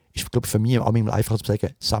ist, glaube ich, für mich auch immer einfacher zu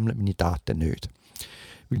sagen, sammelt meine Daten nicht.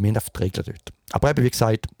 Weil wir haben einfach die Regeln dort. Aber eben, wie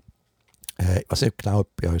gesagt, ich weiß nicht genau,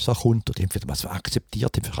 ob bei euch so kommt, oder die haben was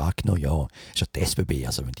akzeptiert, haben angenommen, ja, ist ja die SBB,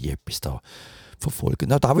 also wenn die etwas da verfolgen.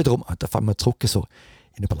 Na, da wiederum, da fangen wir zurück so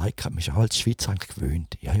in Überlegung, man ist auch als Schweizer eigentlich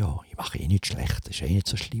gewöhnt, ja, ich mache eh nichts Schlechtes, ist eh nicht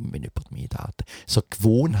so schlimm, wenn jemand mehr Daten. So eine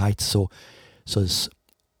Gewohnheit, so ein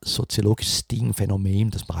soziologisches Ding, Phänomen,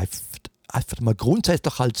 dass man einfach mal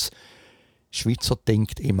grundsätzlich als Schweizer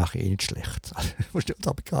denkt, ich mache eh nichts Schlechtes.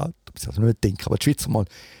 Das also nicht denken, aber die Schweizer mal,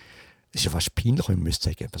 es ist ja fast peinlich, wenn man müsste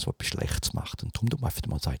sagen, was etwas Schlechtes macht. Und darum man einfach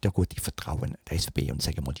mal sagt, ja gut, ich vertraue der SBB und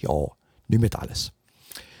sage mal, ja, nicht mehr alles.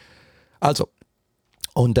 Also,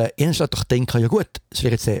 und anstatt doch denken, ja gut, es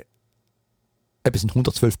wäre jetzt es sind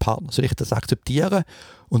 112 Partner, soll ich das akzeptieren?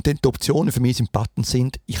 Und dann die Optionen für mich im Button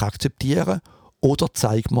sind, ich akzeptiere oder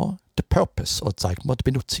zeige mir den Purpose oder zeige mir die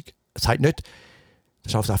Benutzung. Es heißt nicht,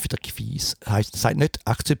 das ist auch wieder fies, es heißt nicht,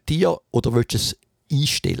 akzeptiere oder willst du es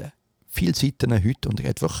einstellen. Viele Seiten heute, und es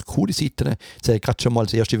hat wirklich coole Seiten, ich habe gerade schon mal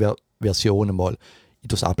die erste Version mal in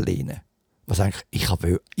das ablehnen. Was eigentlich, ich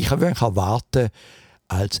habe eigentlich erwarten,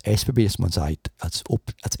 als SBB, dass man sagt, als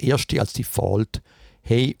erste, als Default,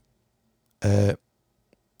 hey,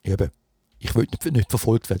 ich will nicht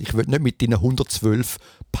verfolgt werden. Ich will nicht mit deinen 112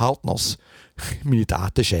 Partners meine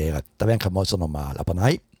Daten scheren. Das wäre eigentlich mal so normal. Aber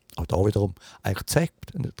nein, auch da wiederum eigentlich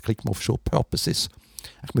gezeigt. Und dann klickt man auf Show Purposes.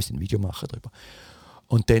 Ich müsste ein Video machen darüber.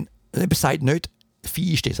 Und dann sagt nicht,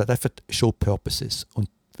 fies, es sagt einfach Show Purposes. Und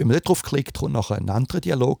wenn man dort drauf klickt, kommt nachher ein anderer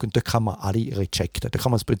Dialog und da kann man alle rejecten. Da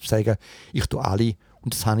kann man sagen, ich tue alle.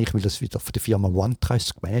 Und das habe ich, weil das wieder von der Firma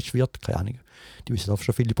OneTrust gemanagt wird. Keine Ahnung, die wissen auch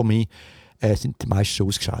schon viel über mich. Sind die meisten schon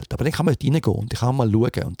ausgeschaltet. Aber dann kann man dort reingehen und dann kann man mal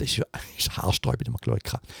schauen. Und das ist haarsträubend, wenn man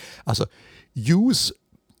geschaut hat. Also, use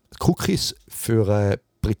Cookies für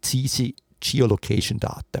präzise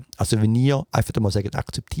Geolocation-Daten. Also, wenn ihr einfach mal sagt,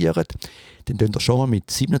 akzeptiert, dann könnt ihr schon mal mit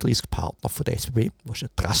 37 Partnern von der SBB, das ist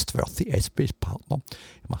ein trustworthy SBB-Partner,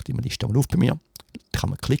 ich mache immer die Liste mal auf bei mir, da kann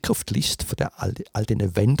man klicken auf die Liste von all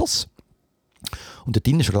diesen Vendors. Und da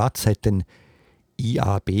drin ist klar, es hat dann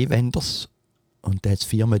IAB-Vendors und da hat es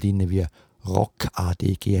Firmen drin wie Rock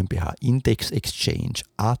AD GmbH, Index Exchange,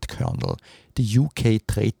 Artkernel, die UK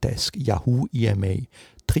Trade Desk, Yahoo EMA,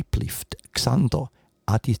 Triplift, Xander,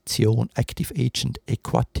 Addition, Active Agent,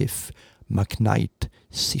 Equative, Magnite,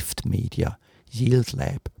 Sift Media, Yield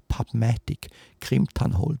Lab, Pubmatic,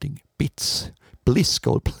 Crimton Holding, Bits,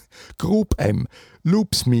 Blisco, Group M,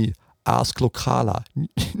 LoopsMe, Ask Locala,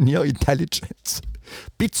 Near Intelligence,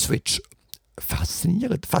 Bitswitch.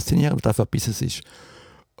 Faszinierend, was für ein Business ist.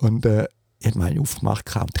 Und ich habe mal aufgemacht,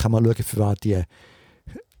 da kann man schauen, für was die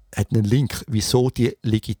hat einen Link, wieso die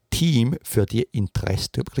legitim für die Interesse.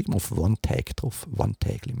 Klick mal auf OneTag drauf,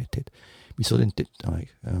 OneTag Limited. Wieso denn das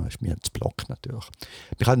ist mir das Block natürlich.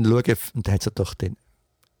 Wir können schauen, und da hat es doch den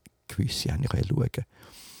gewisse schauen.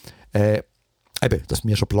 Eben, dass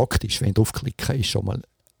mir schon blockt ist, wenn ich draufklicke, ist schon mal.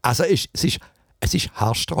 Also es ist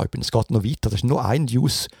haarsträubend. Es geht noch weiter. Das ist nur ein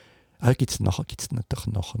Use, Gibt es natürlich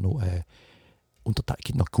nachher noch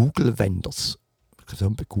gibt noch Google Vendors.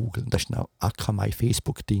 Google, da ist noch Akamai,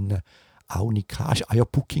 Facebook drin, auch nicht.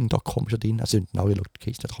 Booking.com ist drin, also sind neue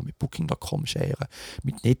Locations, da kann man mit Booking.com sharen.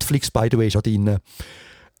 Mit Netflix, by the way, ist auch drin.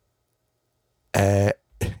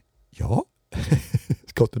 Ja,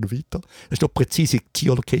 es geht dann noch weiter. Das ist noch präzise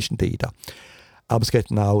Geolocation Data. Aber es geht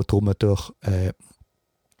dann auch darum, durch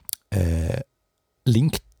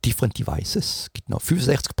Link Different Devices. Es gibt noch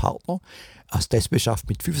 65 Partner. Also das beschafft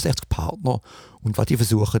mit 65 Partnern. Und was die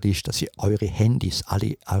versuchen, ist, dass sie eure Handys,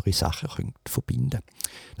 alle eure Sachen könnt verbinden können.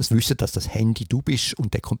 Das wissen, dass das Handy du bist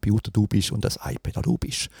und der Computer du bist und das iPad auch du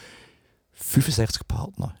bist. 65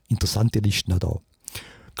 Partner. Interessante Listen da.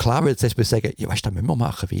 Klar will jetzt sagen, ja, weißt du, das müssen wir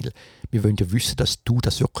machen, weil wir wollen ja wissen, dass du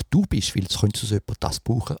das wirklich du bist, weil sonst könnte so jemand das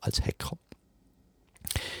brauchen als Hacker.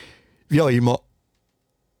 Wie auch immer,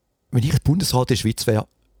 wenn ich Bundesrat der Schweiz wäre,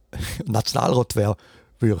 Nationalrat wäre,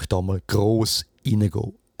 würde ich da mal gross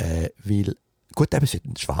reingehen. Weil, gut, eben, es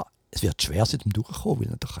wird schwer sein, durchzukommen, weil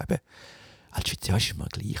natürlich eben, als Schweizer ist es immer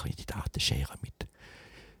gleich, wenn ich die Daten share mit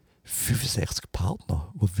 65 Partnern,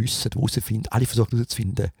 die wissen, wo sie finden, alle versuchen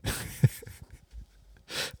herauszufinden.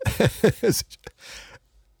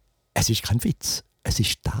 Es ist kein Witz, es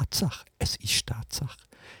ist Tatsache.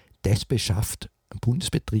 Die SP schafft einen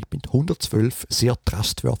Bundesbetrieb mit 112 sehr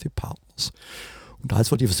trustworthy Partners. Und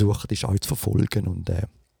alles, was die versuchen, ist auch zu verfolgen. Und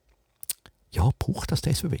braucht das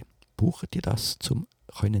die SBB? Brauchen die das, um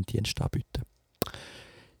einen Dienst anbieten?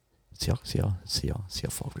 Sehr, sehr, sehr,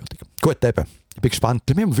 sehr fragwürdig. Gut, eben. Ich bin gespannt.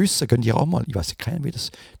 Wir müssen wissen, könnt ihr auch mal, ich weiß nicht, kennen wie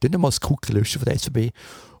das, könnt ihr mal das Cookie löschen von der SBB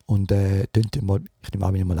und könnt ihr mal, ich nehme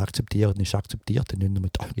an, wenn ihr mal akzeptiert, dann ist akzeptiert, dann könnt ihr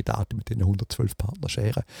mit euren Daten mit den 112 Partnern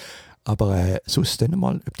scheren. Aber sonst könnt ihr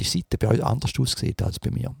mal, ob die Seite bei euch anders aussieht als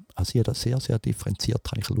bei mir. Also ich habe das sehr, sehr differenziert,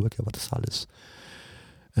 kann ich schauen, was das alles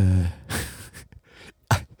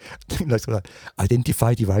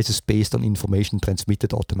Identify devices based on information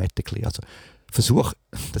transmitted automatically. Also das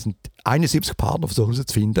sind 71 Partner, versuchen sie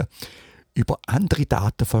zu finden, über andere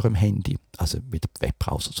Daten von eurem Handy, also mit dem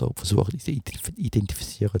Webbrowser, so versuchen sie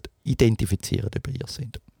identifizieren, ob ihr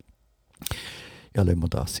sind. Ja, lassen wir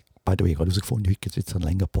das. By the way, ich habe herausgefunden, heute wird es einen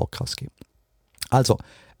längeren Podcast geben. Also,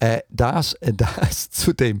 das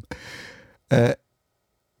zu dem. Wenn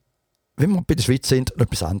wir bei der Schweiz sind, noch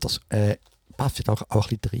etwas anderes. Passt auch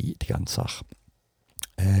ein bisschen rein, die ganze Sache.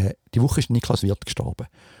 Die Woche ist Niklas Wirth gestorben.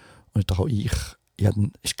 Und auch ich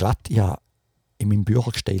habe in meinem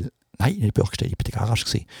Büchergestell, nein, nicht Büchergestell, ich war in der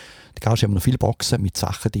Garage. In der Garage haben wir noch viele Boxen mit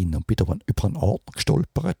Sachen drin und bin über einen Ordner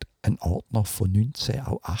gestolpert. Ein Ordner von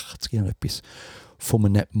 1980, etwas von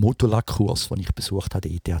einem Modularkurs, den ich besucht habe,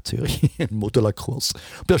 in ETH Zürich. Ein Modularkurs.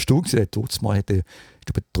 Und bei der Stunde war es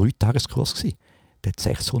 3 Tageskurs gewesen. Der hat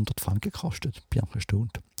 600 Franken gekostet. Bin auch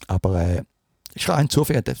erstaunt. Aber ich habe einen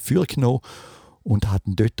Zufall, hat Führer genommen und hat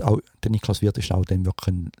dort auch, der Niklas Wirth ist auch dann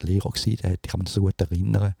wirklich ein Lehrer gewesen. Ich kann mich so gut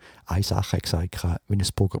erinnern. Eine Sache hat gesagt, wenn ein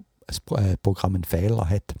Programm einen Fehler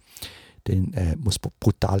hat, dann muss es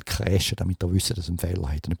brutal crashen, damit er wisse, dass es einen Fehler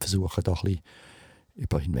hat. Und ich versuche da ein bisschen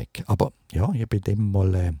über hinweg. Aber ja, ich habe bei dem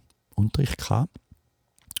mal Unterricht gehabt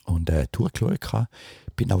und durchgeschaut.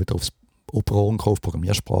 Bin auch wieder aufs Operon auf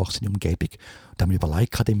Programmiersprache, seine Umgebung. Und dann habe ich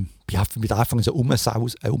überlegt, bin mit Anfang so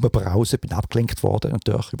rumbrausen, bin abgelenkt worden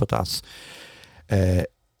natürlich über das.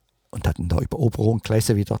 Und habe dann da über Operon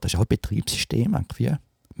gelesen wieder, das ist auch ein Betriebssystem, irgendwie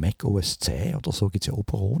Mac OS 10 oder so gibt es ja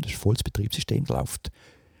Operon, das ist ein volles Betriebssystem, das läuft.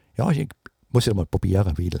 Ja, ich muss ja mal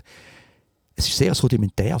probieren, weil es ist sehr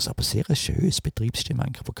rudimentär, aber sehr ein schönes Betriebssystem,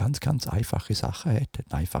 eigentlich, das ganz, ganz einfache Sachen hat,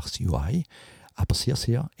 ein einfaches UI, aber sehr,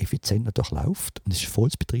 sehr effizient natürlich läuft und es ist ein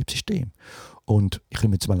volles Betriebssystem. Und ich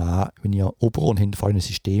nehme jetzt mal an, wenn ihr Operon habt vor einem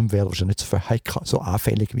System, wäre wahrscheinlich nicht so für Hacker so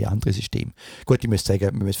anfällig wie andere Systeme. Gut, ich muss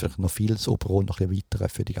sagen, wir müssen vielleicht noch viel das Operon noch ein bisschen erweitern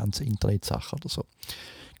für die ganzen Internetsachen oder so.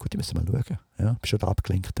 Gut, ich muss mal schauen. Ja, bin schon da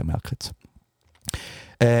abgelenkt, der merkt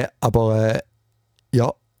es.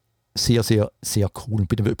 Ja, sehr, sehr, sehr cool. Und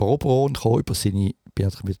bin über Operon gekommen, über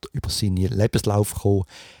seinen Lebenslauf gekommen.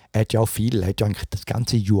 Er hat ja auch viel, er hat ja eigentlich das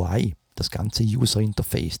ganze UI, das ganze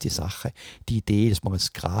User-Interface, die Sachen, die Idee, dass man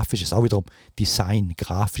es grafisches, auch wiederum Design,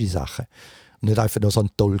 grafische Sachen und nicht einfach nur so ein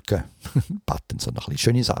Tolken-Button, sondern ein bisschen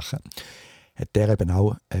schöne Sachen. Hat der eben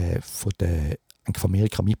auch von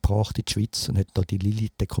Amerika mitgebracht in die Schweiz und hat da die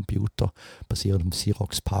Lilith, den Computer, basierend auf dem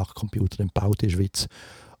Xerox Park Computer, gebaut in der Schweiz.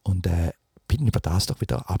 Und bin über das doch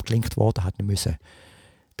wieder abgelenkt worden, hat nicht den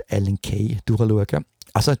LNK durchschauen.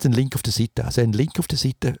 Also hat einen Link auf der Seite.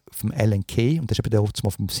 Vom LNK, und das war eben auch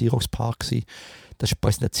auf dem Xerox Park. Das ist eine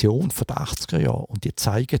Präsentation von den 80er Jahren. Und die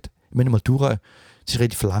zeigen, ich meine mal durch, es ist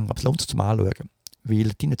relativ lang, aber es lohnt sich zum Anschauen. Weil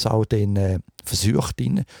die jetzt auch den Versuche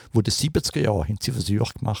drin, wo in den 70er Jahren haben sie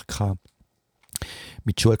Versuche gemacht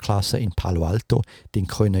mit Schulklassen in Palo Alto, die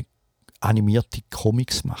können animierte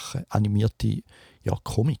Comics machen,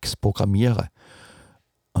 Comics programmieren.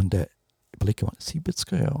 Und überlege mal,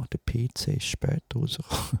 70er Jahre, der PC ist später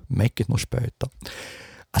rausgekommen, Mac ist noch später.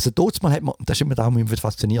 Also dort hat man, das ist immer darum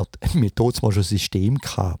fasziniert, wir dort mal schon ein System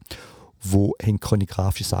gehabt, wo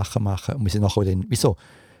grafische Sachen machen und wir sind nachher dann,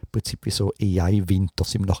 im Prinzip wie so AI-Winter,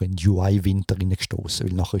 sind wir nachher in den UI-Winter reingestoßen,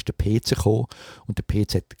 weil nachher ist der PC gekommen und der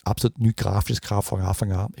PC hat absolut nichts Grafisches gehabt von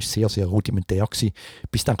Anfang an, ist sehr, sehr rudimentär gewesen,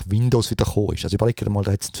 bis dann Windows wieder gekommen ist. Also überlege mal,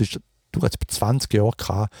 da hat es zwischen 20 Jahre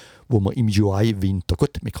gehabt, wo wir im UI-Winter,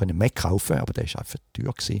 gut, wir können Mac kaufen, aber der ist einfach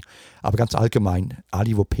teuer gewesen. Aber ganz allgemein,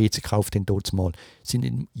 alle, die PC gekauft haben, dort mal, sind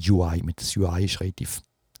im UI. Mit das UI ist relativ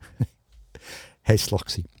hässlich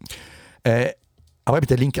gewesen. Aber eben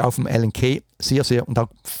der Link auf dem LNK, sehr, sehr, und auch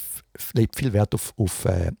legt viel Wert auf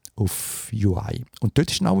UI. Und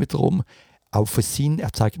dort ist auch wiederum, auch für Sinn,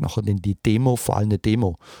 er zeigt nachher die Demo, vor allem eine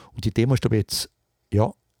Demo. Und die Demo ist aber jetzt,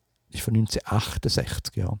 ist von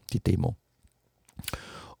 1968, die Demo.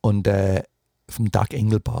 Und vom Doug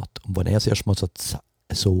Engelbart. Und wenn er es erstmal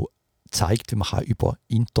so zeigt, wie man kann über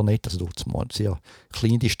Internet, also dort mal eine sehr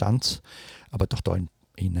kleine Distanz, aber doch da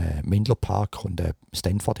in Menlo Park und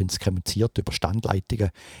Stanford haben sie kommuniziert über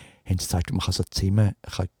Standleitungen, haben sie gezeigt, wie man so zusammen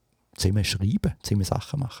schreiben, zusammen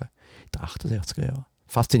Sachen machen. In den 68er Jahren.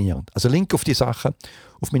 Faszinierend. Also Link auf die Sachen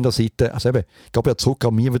auf meiner Seite. Also eben, ich glaube ja zurück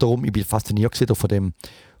an mir wiederum, ich bin fasziniert von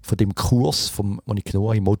dem Kurs, wo ich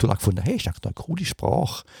genau im Modul gefunden habe, hey, ist eigentlich eine coole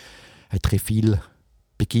Sprache. Hat viel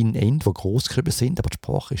Beginn, Ende, die groß geschrieben sind, aber die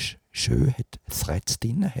Sprache ist schön, hat Threads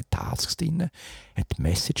drin, hat Tasks drin, hat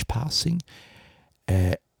Message Passing,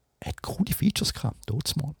 hat coole Features gehabt,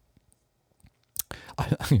 dort mal.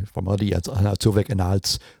 Ich habe mir zufällig ein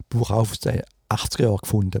altes Buch aus den 80er Jahren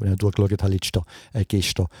gefunden, wenn ich durchgeschaut habe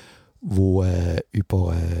gestern, wo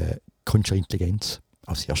über künstliche Intelligenz,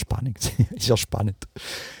 auch sehr spannend, sehr spannend.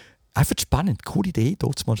 Einfach spannend, coole Idee,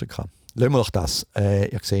 dort mal schon gehabt. Lassen wir doch das.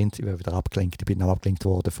 Ihr seht, ich bin wieder abgelenkt, ich bin auch abgelenkt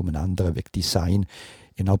worden von einem anderen wegen Design.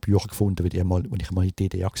 Ich habe auch Bücher gefunden, als ich mal in der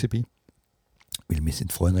DDR war. Weil wir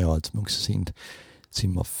sind früher, als wir sind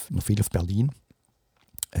wir noch viel auf Berlin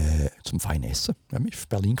zum feinen Essen. Ja, wir sind auf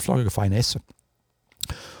Berlin geflogen, fein essen.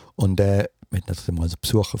 Und wir haben natürlich mal einen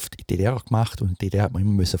Besuch auf die DDR gemacht und in der DDR hat man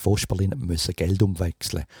immer von Ostberlin Geld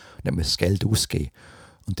umwechseln und dann müssen das Geld ausgeben.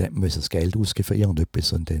 Und dann müssen das Geld ausgeben für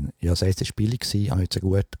irgendetwas. Und dann, das erste Spiel war, habe ich so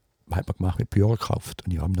gut, was hat man gemacht, mit Bücher gekauft.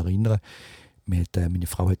 Und ich kann mich erinnern, meine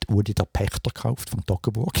Frau hat Udi der Pächter gekauft vom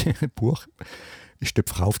Toggenburg, ein Buch. Ist dort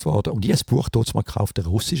verkauft worden. Und ich habe ein Buch dort mal gekauft, ein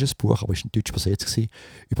russisches Buch, aber es war in Deutsch übersetzt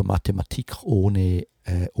über Mathematik ohne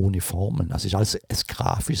Formeln. Also es ist alles ein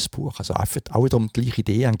grafisches Buch. Also einfach auch wieder die gleiche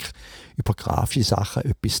Idee, eigentlich über grafische Sachen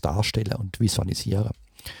etwas darstellen und visualisieren.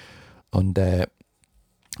 Und da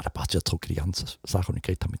passt ja zurück in die ganze Sache, die ich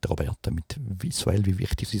geredet habe mit Roberta, mit visuell, wie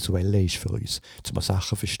wichtig das Visuelle ist für uns, um Sachen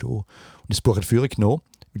zu verstehen. Und das Buch hat Führung genommen,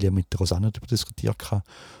 weil ich mit Rosanna darüber diskutiert habe.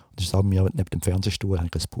 Und das ist auch mir neben dem Fernsehstuhl habe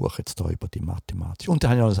ich ein Buch jetzt da über die Mathematik. Und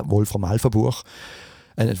dann habe ich noch ein Wolfram-Alpha-Buch,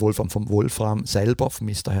 vom Wolfram selber, von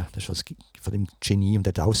Mr. Das ist von dem Genie, und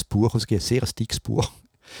der hat auch ein Buch ausgegeben, ein sehr dickes Buch.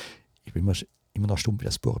 Ich bin immer noch stumm, wie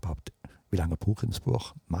das Buch überhaupt, wie lange brauche ich das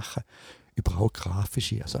Buch machen. Überhaupt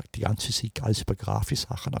grafische, also die ganze Physik, alles über grafische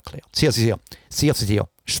Sachen erklärt. Sehr, sehr, sehr, sehr, sehr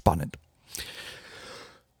spannend.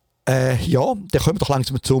 Dann kommen wir doch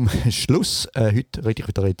langsam zum Schluss. Heute rede ich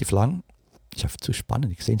wieder relativ lang. Das ist einfach zu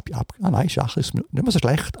spannend. Ich sehe, ich bin ab. Nein, ist 38 Minuten. Nicht mehr so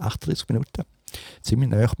schlecht. 38 Minuten. Ziemlich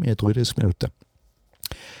nahe, mir 33 Minuten.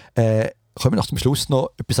 Kommen wir noch zum Schluss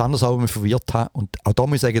noch etwas anderes, was mich verwirrt hat. Und auch da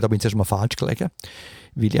muss ich sagen, da bin ich erst mal falsch gelegen.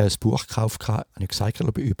 Weil ich ein Buch gekauft habe, habe ich gesagt,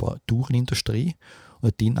 über die Uhrenindustrie.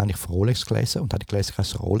 Und dann habe ich von Rolex gelesen und habe gelesen,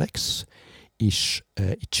 dass Rolex ist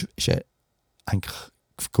eigentlich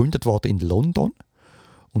gegründet worden in London.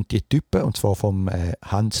 Und die Typen, und zwar vom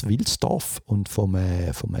Hans Wilsdorf und vom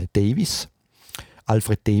Davis,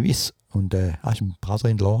 Alfred Davis, und ist ein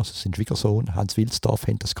Brother-in-law, also sein Schwiegersohn, Hans Wilsdorf,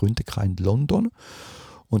 haben das gegründet in London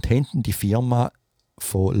und haben die Firma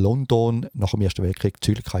von London nach dem Ersten Weltkrieg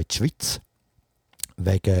zügig in die Schweiz,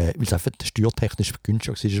 weil es einfach steuertechnisch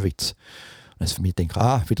günstiger ist in der Schweiz. Und also für mich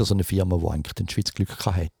denke ich, wieder so eine Firma, die eigentlich in der Schweiz Glück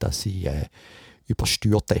hatte, dass sie über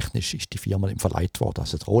steuertechnisch ist die Firma verleiht worden.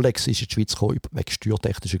 Also Rolex ist in die Schweiz gekommen, wegen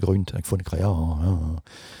steuertechnischen Gründen. Ich fand, ja,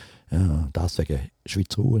 das wegen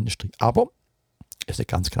Schweizer Uhrenindustrie. Aber es nicht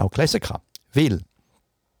ganz genau gelesen, weil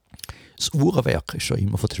das Uhrenwerk ist schon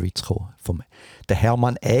immer von der Schweiz gekommen. Der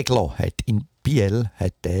Hermann Ägler hat in Biel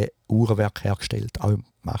das Uhrenwerk hergestellt, auch im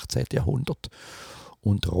 18. Jahrhundert.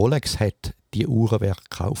 Und Rolex hat die Uhrenwerke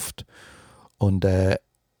gekauft. Und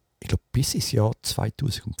ich glaube, bis ins Jahr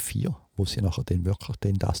 2004, wo sie nachher dann wirklich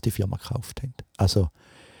die Firma gekauft haben. Also,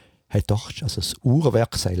 das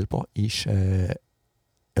Uhrwerk selber ist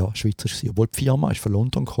schweizerisch gewesen. Obwohl die Firma ist von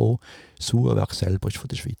London gekommen, das Uhrwerk selber ist von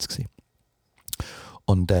der Schweiz gewesen.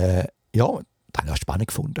 Und das habe ich spannend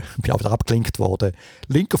gefunden. Ich bin auch wieder abgelinkt worden.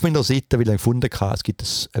 Link auf meiner Seite, weil ich gefunden habe, es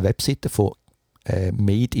gibt eine Webseite von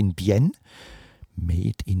Made in Bienne.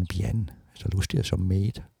 Made in Bienne. Ist ja lustig, das ist schon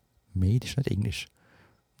Made. Made ist nicht Englisch.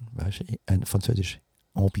 Weißt du, Französisch.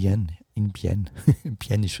 En Bienne. In Bienne.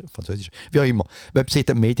 Bienne ist Französisch. Wie auch immer.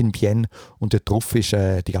 Webseite Made in Bienne. Und dort drauf ist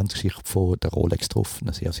die ganze Geschichte von der Rolex drauf.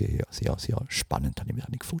 Sehr, sehr, sehr, sehr spannend, habe ich mir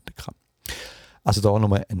nicht gefunden. Also da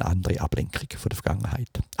nochmal eine andere Ablenkung von der Vergangenheit.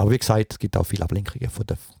 Aber wie gesagt, es gibt auch viele Ablenkungen von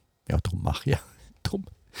der... Ja, darum mache ich ja. Darum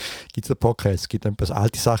gibt es den Podcast. Es gibt ein paar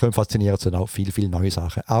alte Sachen, die faszinieren, sondern auch viele, viele neue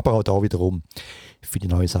Sachen. Aber auch da wiederum, viele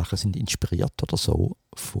neue Sachen sind inspiriert oder so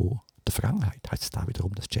von der Vergangenheit. Heißt es da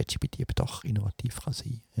wiederum, dass ChatGPT eben doch innovativ kann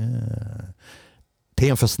sein. Ja. Ich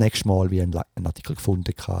habe für das nächste Mal wie einen Artikel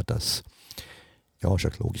gefunden, dass, ja, ist ja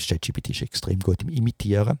logisch, ChatGPT ist extrem gut im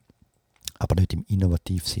Imitieren, aber nicht im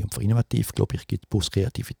innovativ sein. Und für innovativ, glaube ich, gibt es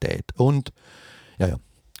Kreativität. Und, ja,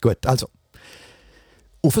 gut, also,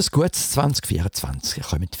 auf ein gutes 2024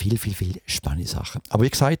 kommen viel, viel, viel spannende Sachen. Aber wie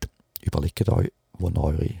gesagt, überlegt euch, wo ihr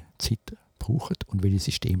eure Zeit braucht und welche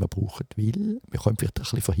Systeme braucht, weil wir können vielleicht ein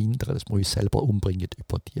bisschen verhindern, dass wir uns selber umbringen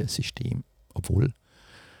über dieses System, obwohl,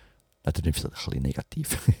 natürlich ist das ein bisschen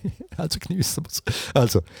negativ. Also geniessen wir es.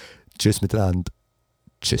 Also, tschüss miteinander.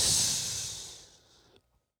 Tschüss.